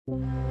There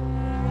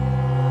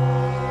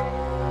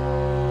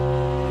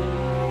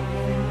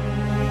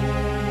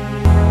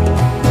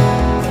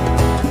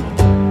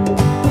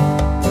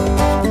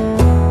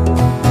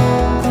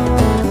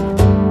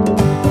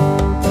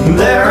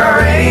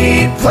are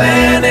 8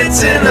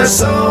 planets in our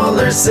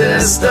solar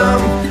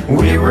system.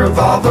 We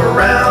revolve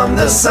around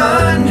the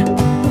sun.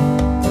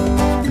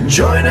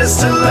 Join us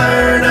to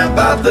learn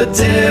about the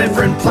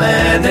different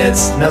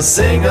planets. Now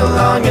sing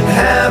along and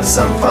have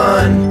some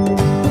fun.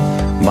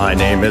 My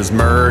name is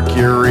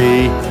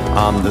Mercury.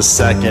 I'm the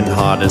second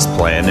hottest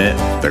planet,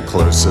 the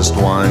closest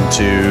one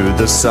to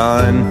the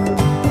sun.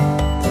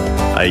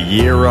 A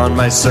year on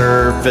my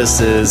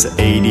surface is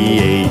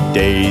 88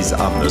 days.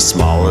 I'm the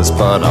smallest,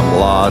 but I'm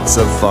lots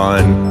of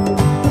fun.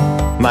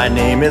 My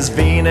name is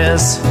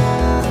Venus.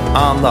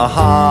 I'm the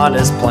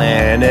hottest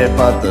planet,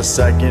 but the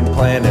second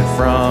planet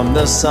from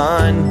the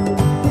sun.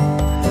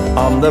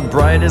 I'm the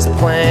brightest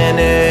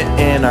planet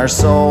in our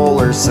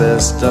solar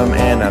system,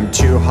 and I'm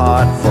too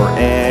hot for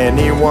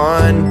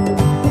anyone.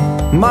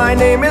 My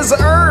name is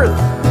Earth.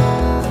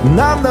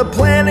 I'm the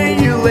planet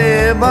you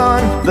live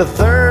on, the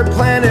third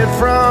planet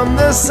from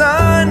the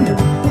sun.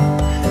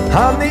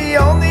 I'm the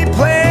only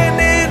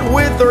planet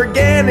with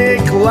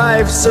organic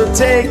life, so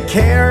take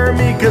care of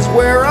me, 'cause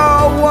we're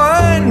all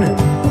one.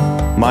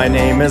 My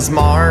name is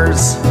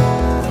Mars.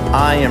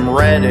 I am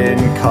red in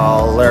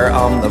color.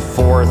 I'm the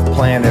fourth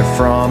planet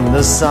from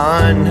the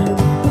sun.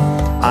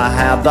 I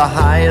have the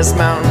highest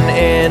mountain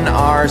in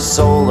our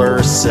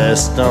solar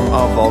system,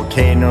 a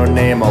volcano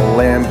named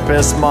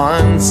Olympus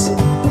Mons.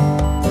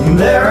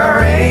 There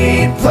are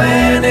 8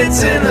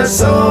 planets in our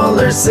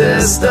solar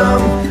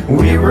system.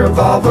 We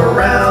revolve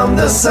around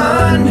the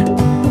sun.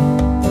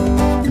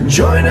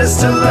 Join us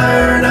to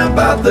learn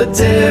about the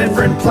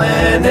different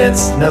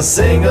planets. Now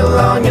sing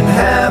along and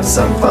have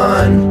some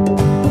fun.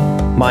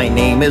 My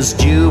name is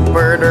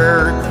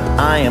Jupiter.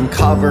 I am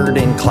covered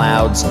in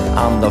clouds.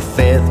 I'm the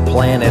 5th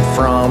planet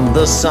from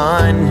the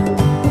sun.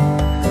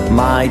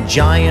 My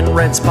giant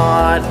red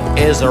spot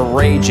is a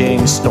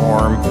raging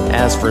storm.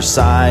 As for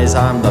size,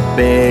 I'm the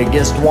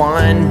biggest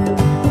one.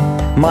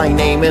 My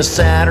name is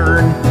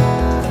Saturn.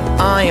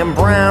 I am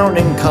brown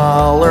in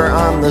color.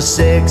 I'm the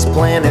 6th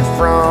planet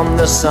from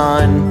the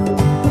sun.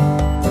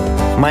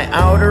 My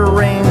outer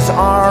rings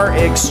are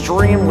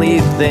extremely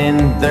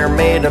thin. They're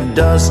made of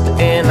dust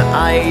and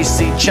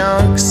icy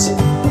chunks.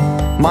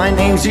 My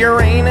name's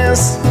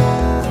Uranus.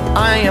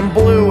 I am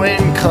blue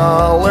in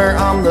color.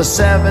 I'm the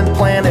 7th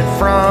planet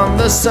from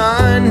the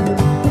sun.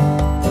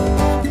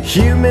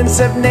 Humans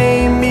have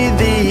named me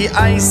the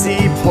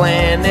icy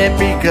planet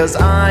because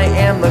I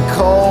am the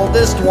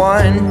coldest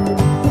one.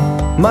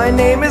 My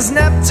name is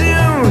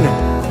Neptune.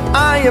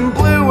 I am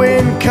blue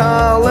in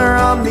color.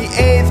 I'm the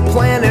 8th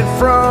planet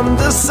from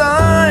the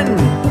sun.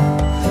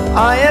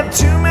 I have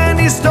too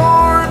many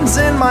storms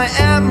in my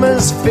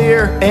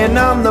atmosphere, and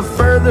I'm the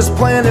furthest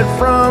planet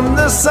from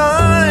the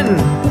sun.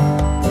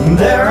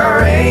 There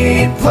are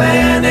 8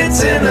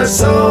 planets in our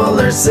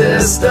solar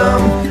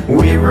system.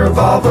 We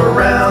revolve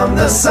around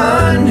the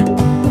sun.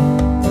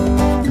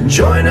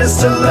 Join us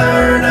to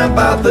learn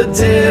about the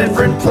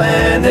different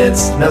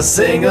planets. Now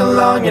sing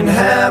along and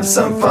have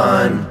some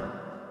fun.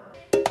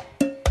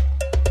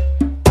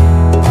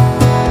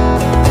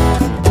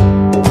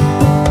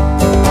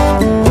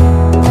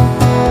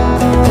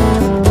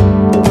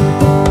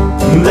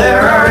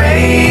 There are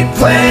 8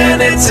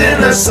 planets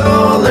in our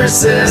solar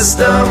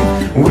system.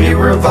 We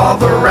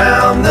revolve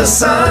around the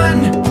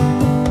sun.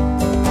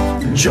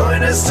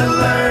 Join us to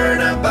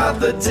learn about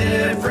the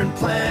different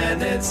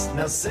planets.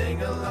 Now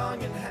sing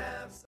along and have